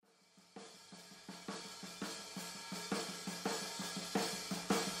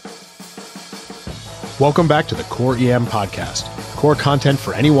Welcome back to the Core EM Podcast. Core content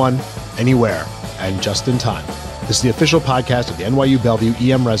for anyone, anywhere, and just in time. This is the official podcast of the NYU Bellevue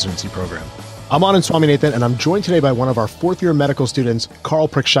EM Residency Program. I'm Anand Swaminathan, and I'm joined today by one of our fourth-year medical students, Carl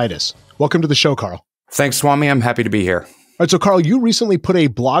Prikshaitis. Welcome to the show, Carl. Thanks, Swami. I'm happy to be here. All right, so Carl, you recently put a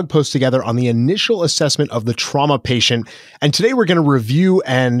blog post together on the initial assessment of the trauma patient, and today we're going to review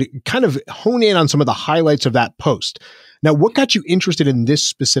and kind of hone in on some of the highlights of that post. Now, what got you interested in this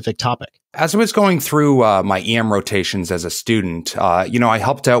specific topic? As I was going through my EM rotations as a student, I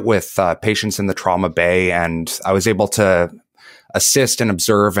helped out with patients in the trauma bay, and I was able to assist and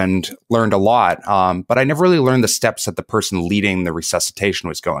observe and learned a lot. But I never really learned the steps that the person leading the resuscitation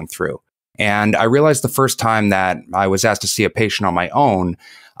was going through. And I realized the first time that I was asked to see a patient on my own,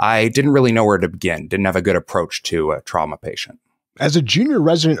 I didn't really know where to begin, didn't have a good approach to a trauma patient. As a junior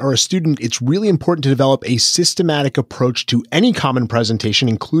resident or a student, it's really important to develop a systematic approach to any common presentation,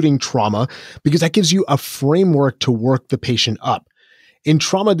 including trauma, because that gives you a framework to work the patient up. In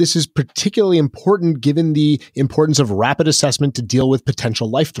trauma, this is particularly important given the importance of rapid assessment to deal with potential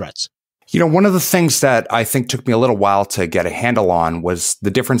life threats. One of the things that I think took me a little while to get a handle on was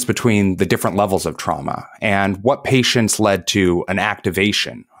the difference between the different levels of trauma and what patients led to an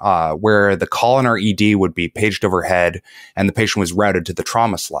activation, where the call in our ED would be paged overhead and the patient was routed to the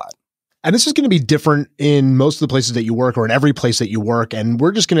trauma slot. And this is going to be different in most of the places that you work or in every place that you work. And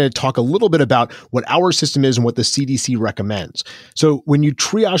we're just going to talk a little bit about what our system is and what the CDC recommends. So when you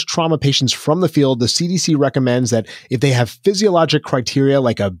triage trauma patients from the field, the CDC recommends that if they have physiologic criteria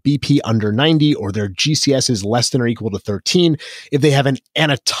like a BP under 90 or their GCS is less than or equal to 13, if they have an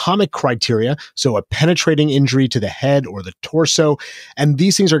anatomic criteria, so a penetrating injury to the head or the torso, and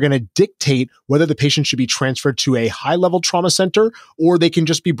these things are going to dictate whether the patient should be transferred to a high-level trauma center or they can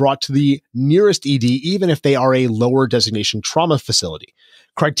just be brought to the nearest ED, even if they are a lower designation trauma facility.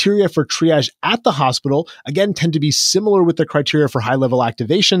 Criteria for triage at the hospital, again, tend to be similar with the criteria for high-level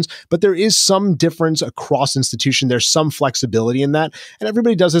activations, but there is some difference across institution. There's some flexibility in that, and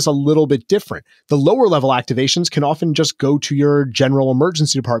everybody does this a little bit different. The lower-level activations can often just go to your general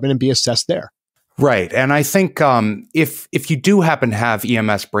emergency department and be assessed there. Right. And I think if you do happen to have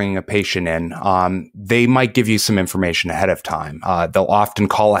EMS bringing a patient in, they might give you some information ahead of time. They'll often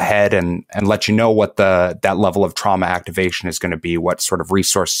call ahead and let you know what that level of trauma activation is going to be, what sort of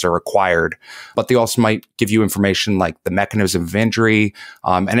resources are required. But they also might give you information like the mechanism of injury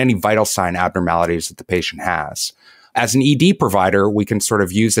and any vital sign abnormalities that the patient has. As an ED provider, we can sort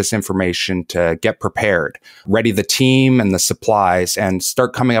of use this information to get prepared, ready the team and the supplies, and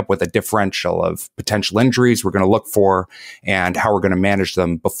start coming up with a differential of potential injuries we're going to look for and how we're going to manage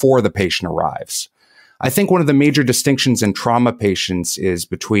them before the patient arrives. I think one of the major distinctions in trauma patients is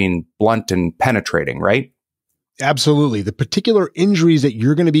between blunt and penetrating, right? Absolutely. The particular injuries that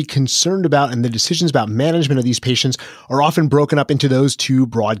you're going to be concerned about and the decisions about management of these patients are often broken up into those two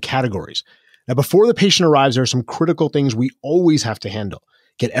broad categories. Now, before the patient arrives, there are some critical things we always have to handle.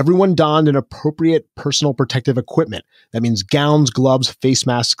 Get everyone donned in appropriate personal protective equipment. That means gowns, gloves, face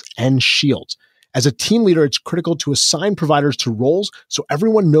masks, and shields. As a team leader, it's critical to assign providers to roles so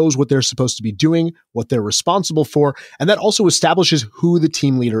everyone knows what they're supposed to be doing, what they're responsible for, and that also establishes who the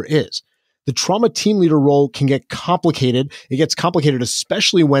team leader is. The trauma team leader role can get complicated. It gets complicated,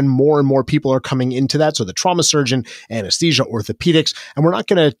 especially when more and more people are coming into that. So the trauma surgeon, anesthesia, orthopedics, and we're not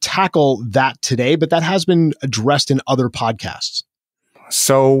going to tackle that today, but that has been addressed in other podcasts.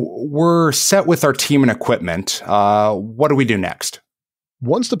 So we're set with our team and equipment. What do we do next?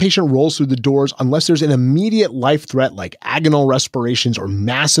 Once the patient rolls through the doors, unless there's an immediate life threat like agonal respirations or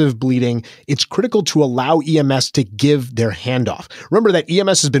massive bleeding, it's critical to allow EMS to give their handoff. Remember that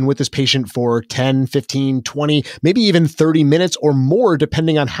EMS has been with this patient for 10, 15, 20, maybe even 30 minutes or more,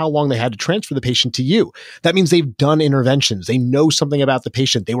 depending on how long they had to transfer the patient to you. That means they've done interventions. They know something about the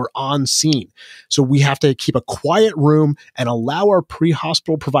patient. They were on scene. So we have to keep a quiet room and allow our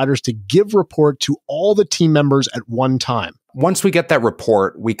pre-hospital providers to give report to all the team members at one time. Once we get that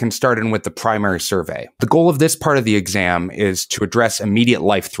report, we can start in with the primary survey. The goal of this part of the exam is to address immediate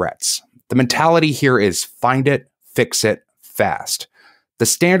life threats. The mentality here is find it, fix it, fast. The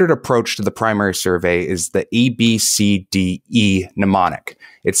standard approach to the primary survey is the ABCDE mnemonic.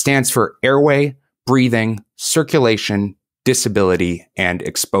 It stands for airway, breathing, circulation, disability, and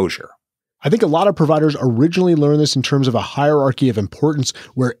exposure. I think a lot of providers originally learned this in terms of a hierarchy of importance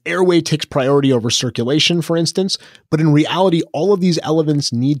where airway takes priority over circulation, for instance, but in reality, all of these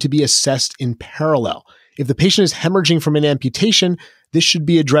elements need to be assessed in parallel. If the patient is hemorrhaging from an amputation, this should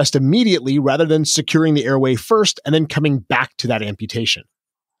be addressed immediately rather than securing the airway first and then coming back to that amputation.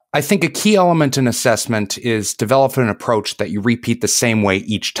 I think a key element in assessment is developing an approach that you repeat the same way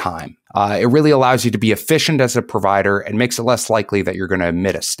each time. It really allows you to be efficient as a provider and makes it less likely that you're going to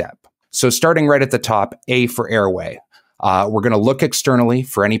omit a step. So starting right at the top, A for airway. We're going to look externally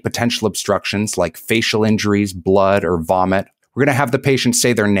for any potential obstructions like facial injuries, blood, or vomit. We're going to have the patient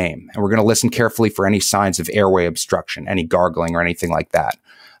say their name, and we're going to listen carefully for any signs of airway obstruction, any gargling or anything like that.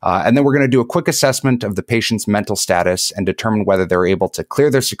 And then we're going to do a quick assessment of the patient's mental status and determine whether they're able to clear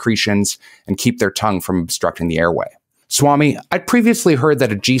their secretions and keep their tongue from obstructing the airway. Swami, I'd previously heard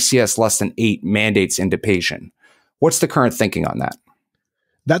that a GCS less than 8 mandates intubation. What's the current thinking on that?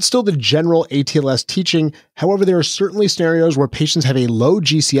 That's still the general ATLS teaching. However, there are certainly scenarios where patients have a low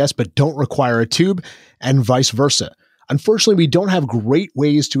GCS but don't require a tube, and vice versa. Unfortunately, we don't have great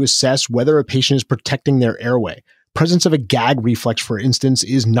ways to assess whether a patient is protecting their airway. Presence of a gag reflex, for instance,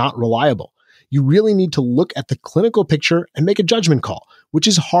 is not reliable. You really need to look at the clinical picture and make a judgment call, which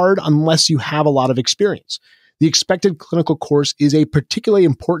is hard unless you have a lot of experience. The expected clinical course is a particularly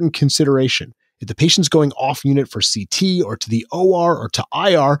important consideration. If the patient's going off unit for CT or to the OR or to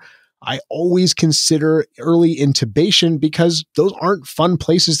IR, I always consider early intubation because those aren't fun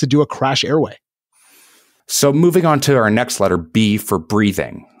places to do a crash airway. So moving on to our next letter, B for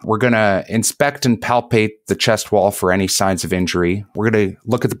breathing. We're going to inspect and palpate the chest wall for any signs of injury. We're going to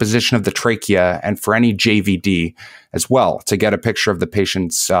look at the position of the trachea and for any JVD as well to get a picture of the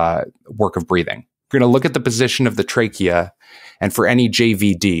patient's work of breathing. We're going to look at the position of the trachea and for any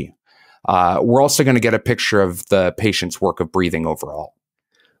JVD. We're also going to get a picture of the patient's work of breathing overall.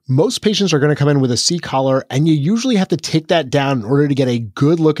 Most patients are going to come in with a C-collar, and you usually have to take that down in order to get a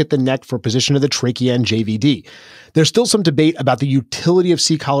good look at the neck for position of the trachea and JVD. There's still some debate about the utility of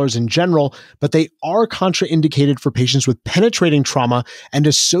C-collars in general, but they are contraindicated for patients with penetrating trauma and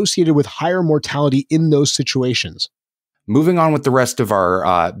associated with higher mortality in those situations. Moving on with the rest of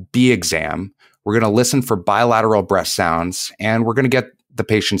our B exam, we're going to listen for bilateral breath sounds, and we're going to get the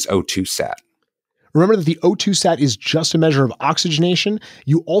patient's O2 sat. Remember that the O2 sat is just a measure of oxygenation.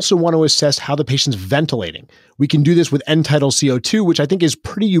 You also want to assess how the patient's ventilating. We can do this with end-tidal CO2, which I think is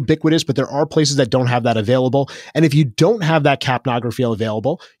pretty ubiquitous, but there are places that don't have that available. And if you don't have that capnography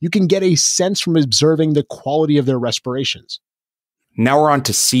available, you can get a sense from observing the quality of their respirations. Now we're on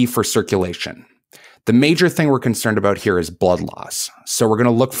to C for circulation. The major thing we're concerned about here is blood loss. So we're going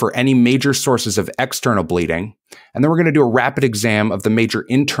to look for any major sources of external bleeding, and then we're going to do a rapid exam of the major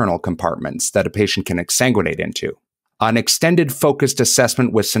internal compartments that a patient can exsanguinate into. An extended focused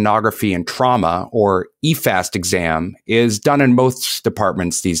assessment with sonography and trauma, or EFAST exam, is done in most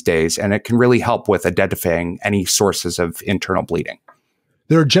departments these days, and it can really help with identifying any sources of internal bleeding.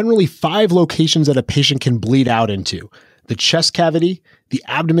 There are generally 5 locations that a patient can bleed out into: the chest cavity, the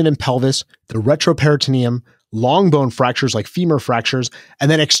abdomen and pelvis, the retroperitoneum, long bone fractures like femur fractures,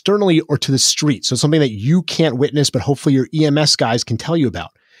 and then externally or to the street. So something that you can't witness, but hopefully your EMS guys can tell you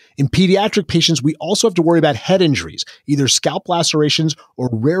about. In pediatric patients, we also have to worry about head injuries, either scalp lacerations or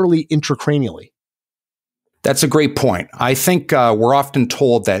rarely intracranially. That's a great point. I think we're often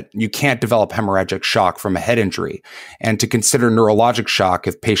told that you can't develop hemorrhagic shock from a head injury, and to consider neurologic shock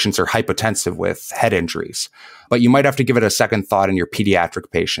if patients are hypotensive with head injuries. But you might have to give it a second thought in your pediatric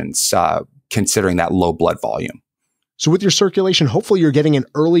patients, considering that low blood volume. So with your circulation, hopefully you're getting an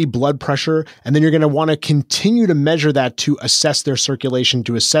early blood pressure, and then you're going to want to continue to measure that to assess their circulation,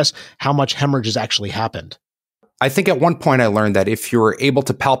 to assess how much hemorrhage has actually happened. I think at one point I learned that if you were able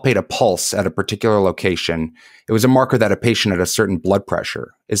to palpate a pulse at a particular location, it was a marker that a patient had a certain blood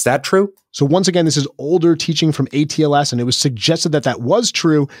pressure. Is that true? So once again, this is older teaching from ATLS, and it was suggested that that was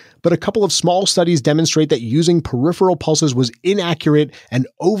true, but a couple of small studies demonstrate that using peripheral pulses was inaccurate and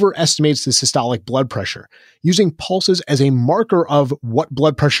overestimates the systolic blood pressure. Using pulses as a marker of what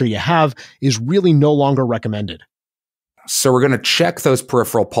blood pressure you have is really no longer recommended. So we're going to check those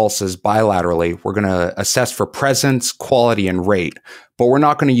peripheral pulses bilaterally. We're going to assess for presence, quality, and rate, but we're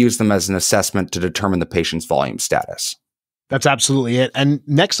not going to use them as an assessment to determine the patient's volume status. That's absolutely it. And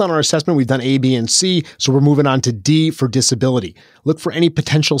next on our assessment, we've done A, B, and C, so we're moving on to D for disability. Look for any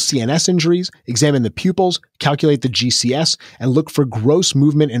potential CNS injuries, examine the pupils, calculate the GCS, and look for gross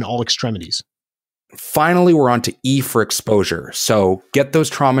movement in all extremities. Finally, we're on to E for exposure. So get those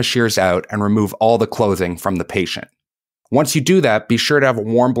trauma shears out and remove all the clothing from the patient. Once you do that, be sure to have a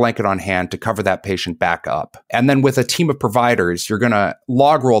warm blanket on hand to cover that patient back up. And then with a team of providers, you're going to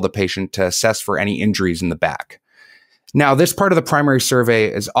log roll the patient to assess for any injuries in the back. Now, this part of the primary survey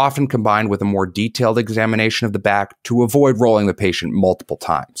is often combined with a more detailed examination of the back to avoid rolling the patient multiple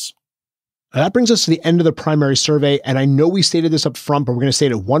times. That brings us to the end of the primary survey, and I know we stated this up front, but we're going to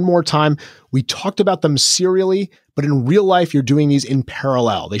state it one more time. We talked about them serially, but in real life, you're doing these in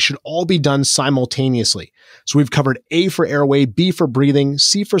parallel. They should all be done simultaneously. So we've covered A for airway, B for breathing,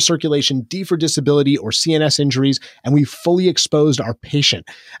 C for circulation, D for disability or CNS injuries, and we fully exposed our patient.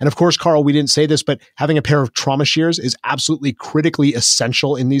 And of course, Carl, we didn't say this, but having a pair of trauma shears is absolutely critically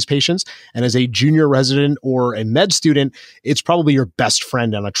essential in these patients. And as a junior resident or a med student, it's probably your best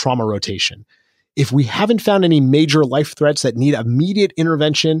friend on a trauma rotation. If we haven't found any major life threats that need immediate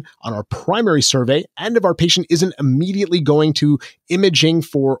intervention on our primary survey, and if our patient isn't immediately going to imaging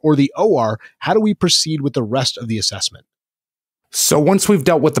or the OR, how do we proceed with the rest of the assessment? So once we've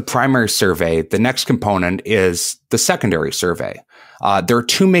dealt with the primary survey, the next component is the secondary survey. There are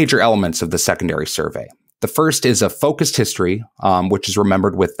two major elements of the secondary survey. The first is a focused history, which is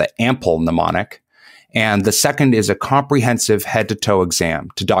remembered with the ample mnemonic. And the second is a comprehensive head-to-toe exam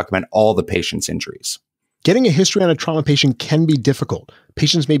to document all the patient's injuries. Getting a history on a trauma patient can be difficult.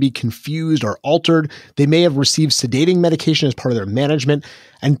 Patients may be confused or altered. They may have received sedating medication as part of their management.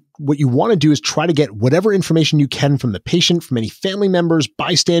 And what you want to do is try to get whatever information you can from the patient, from any family members,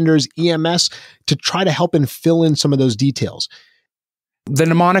 bystanders, EMS, to try to help and fill in some of those details. The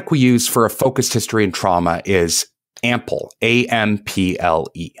mnemonic we use for a focused history in trauma is AMPLE,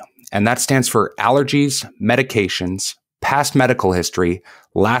 A-M-P-L-E. And that stands for allergies, medications, past medical history,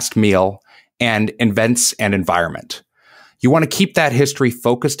 last meal, and events and environment. You want to keep that history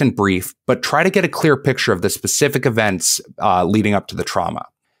focused and brief, but try to get a clear picture of the specific events leading up to the trauma.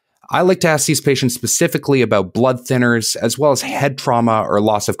 I like to ask these patients specifically about blood thinners, as well as head trauma or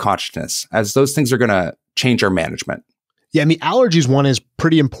loss of consciousness, as those things are going to change our management. Yeah, and the allergies one is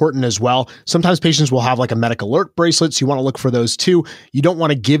pretty important as well. Sometimes patients will have like a medical alert bracelet, so you want to look for those too. You don't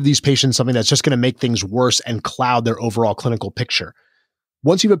want to give these patients something that's just going to make things worse and cloud their overall clinical picture.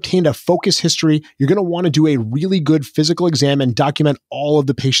 Once you've obtained a focus history, you're going to want to do a really good physical exam and document all of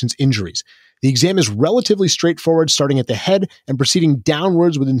the patient's injuries. The exam is relatively straightforward, starting at the head and proceeding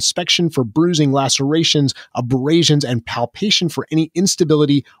downwards with inspection for bruising, lacerations, abrasions, and palpation for any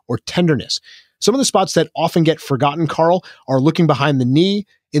instability or tenderness. Some of the spots that often get forgotten, Carl, are looking behind the knee,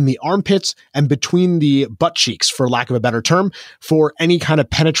 in the armpits, and between the butt cheeks, for lack of a better term, for any kind of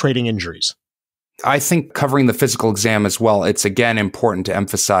penetrating injuries. I think covering the physical exam as well, it's again important to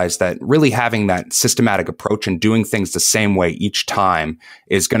emphasize that really having that systematic approach and doing things the same way each time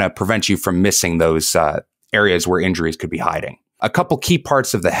is going to prevent you from missing those areas where injuries could be hiding. A couple key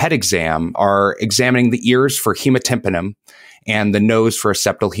parts of the head exam are examining the ears for hematympanum and the nose for a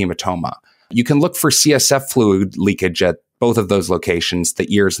septal hematoma. You can look for CSF fluid leakage at both of those locations,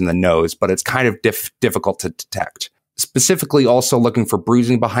 the ears and the nose, but it's kind of difficult to detect. Specifically, also looking for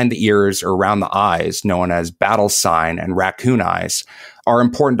bruising behind the ears or around the eyes, known as battle sign and raccoon eyes, are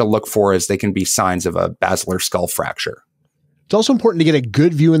important to look for as they can be signs of a basilar skull fracture. It's also important to get a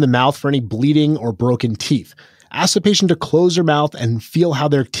good view in the mouth for any bleeding or broken teeth. Ask the patient to close their mouth and feel how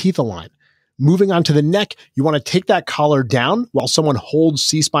their teeth align. Moving on to the neck, you want to take that collar down while someone holds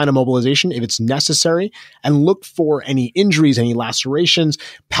C-spine immobilization if it's necessary, and look for any injuries, any lacerations.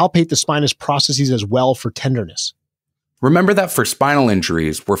 Palpate the spinous processes as well for tenderness. Remember that for spinal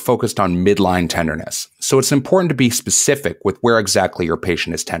injuries, we're focused on midline tenderness, so it's important to be specific with where exactly your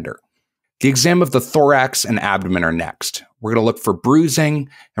patient is tender. The exam of the thorax and abdomen are next. We're going to look for bruising,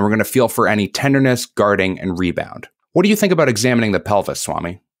 and we're going to feel for any tenderness, guarding, and rebound. What do you think about examining the pelvis,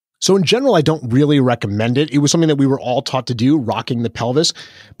 Swami? So in general, I don't really recommend it. It was something that we were all taught to do, rocking the pelvis.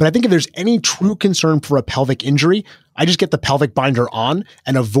 But I think if there's any true concern for a pelvic injury, I just get the pelvic binder on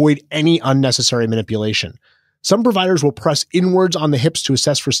and avoid any unnecessary manipulation. Some providers will press inwards on the hips to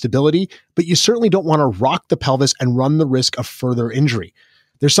assess for stability, but you certainly don't want to rock the pelvis and run the risk of further injury.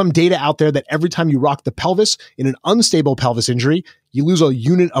 There's some data out there that every time you rock the pelvis in an unstable pelvis injury, you lose a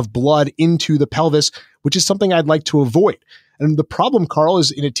unit of blood into the pelvis, which is something I'd like to avoid. And the problem, Carl,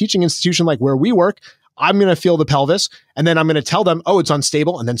 is in a teaching institution like where we work, I'm going to feel the pelvis, and then I'm going to tell them, oh, it's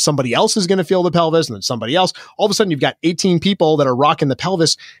unstable, and then somebody else is going to feel the pelvis, and then somebody else. All of a sudden, you've got 18 people that are rocking the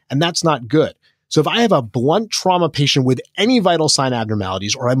pelvis, and that's not good. So if I have a blunt trauma patient with any vital sign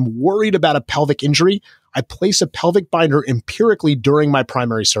abnormalities, or I'm worried about a pelvic injury, I place a pelvic binder empirically during my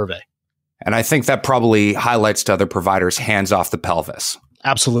primary survey. And I think that probably highlights to other providers hands off the pelvis.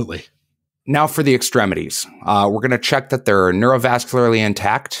 Absolutely. Now for the extremities. We're going to check that they're neurovascularly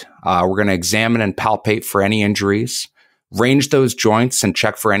intact. We're going to examine and palpate for any injuries, range those joints and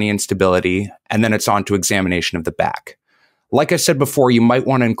check for any instability, and then it's on to examination of the back. Like I said before, you might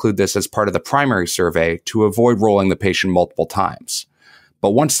want to include this as part of the primary survey to avoid rolling the patient multiple times.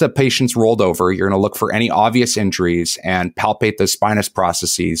 But once the patient's rolled over, you're going to look for any obvious injuries and palpate the spinous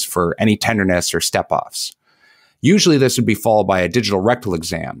processes for any tenderness or step-offs. Usually this would be followed by a digital rectal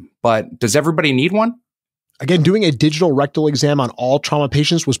exam, but does everybody need one? Again, doing a digital rectal exam on all trauma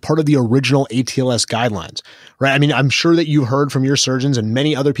patients was part of the original ATLS guidelines, right? I mean, I'm sure that you heard from your surgeons and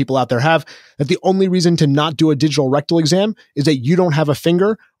many other people out there have that the only reason to not do a digital rectal exam is that you don't have a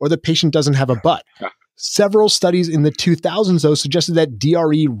finger or the patient doesn't have a butt. Several studies in the 2000s, though, suggested that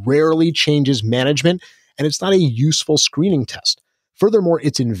DRE rarely changes management and it's not a useful screening test. Furthermore,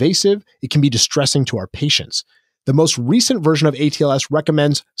 it's invasive. It can be distressing to our patients. The most recent version of ATLS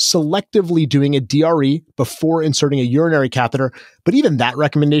recommends selectively doing a DRE before inserting a urinary catheter, but even that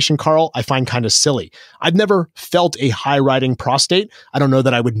recommendation, Carl, I find kind of silly. I've never felt a high-riding prostate. I don't know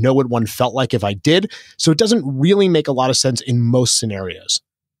that I would know what one felt like if I did, so it doesn't really make a lot of sense in most scenarios.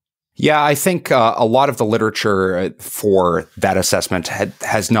 Yeah, I think a lot of the literature for that assessment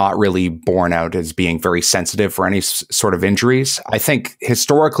has not really borne out as being very sensitive for any sort of injuries. I think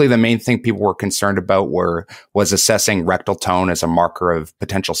historically the main thing people were concerned about was assessing rectal tone as a marker of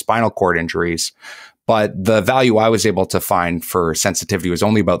potential spinal cord injuries. But the value I was able to find for sensitivity was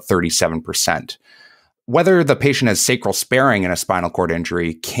only about 37%. Whether the patient has sacral sparing in a spinal cord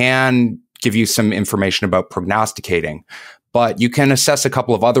injury can give you some information about prognosticating. But you can assess a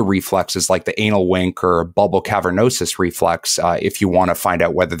couple of other reflexes like the anal wink or bulbocavernosus reflex if you want to find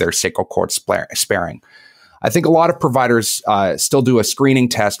out whether they're sacral cord sparing. I think a lot of providers still do a screening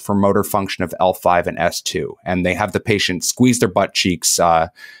test for motor function of L5 and S2, and they have the patient squeeze their butt cheeks to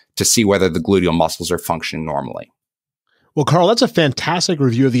see whether the gluteal muscles are functioning normally. Well, Carl, that's a fantastic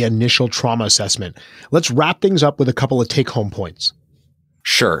review of the initial trauma assessment. Let's wrap things up with a couple of take-home points.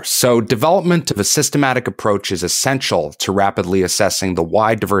 Sure. So development of a systematic approach is essential to rapidly assessing the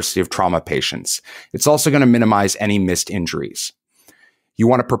wide diversity of trauma patients. It's also going to minimize any missed injuries. You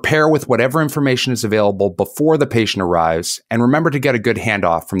want to prepare with whatever information is available before the patient arrives, and remember to get a good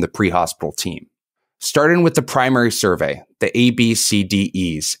handoff from the pre-hospital team. Start in with the primary survey, the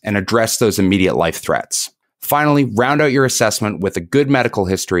ABCDEs, and address those immediate life threats. Finally, round out your assessment with a good medical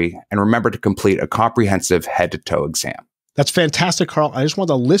history, and remember to complete a comprehensive head-to-toe exam. That's fantastic, Carl. I just want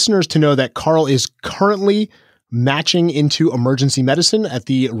the listeners to know that Carl is currently matching into emergency medicine at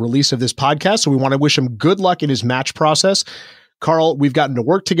the release of this podcast. So we want to wish him good luck in his match process. Carl, we've gotten to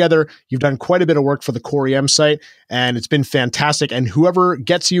work together. You've done quite a bit of work for the Core EM site, and it's been fantastic. And whoever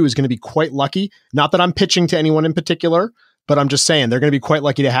gets you is going to be quite lucky. Not that I'm pitching to anyone in particular, but I'm just saying they're going to be quite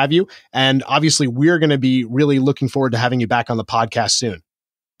lucky to have you. And obviously, we're going to be really looking forward to having you back on the podcast soon.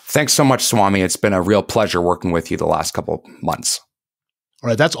 Thanks so much, Swami. It's been a real pleasure working with you the last couple of months. All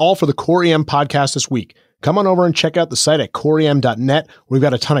right, that's all for the Core EM podcast this week. Come on over and check out the site at coreem.net. We've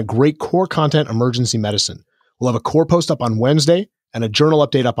got a ton of great core content, emergency medicine. We'll have a core post up on Wednesday and a journal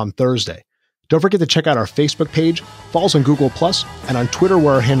update up on Thursday. Don't forget to check out our Facebook page, follow us on Google+, and on Twitter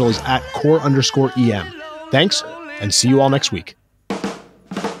where our handle is @core_EM. Thanks, and see you all next week.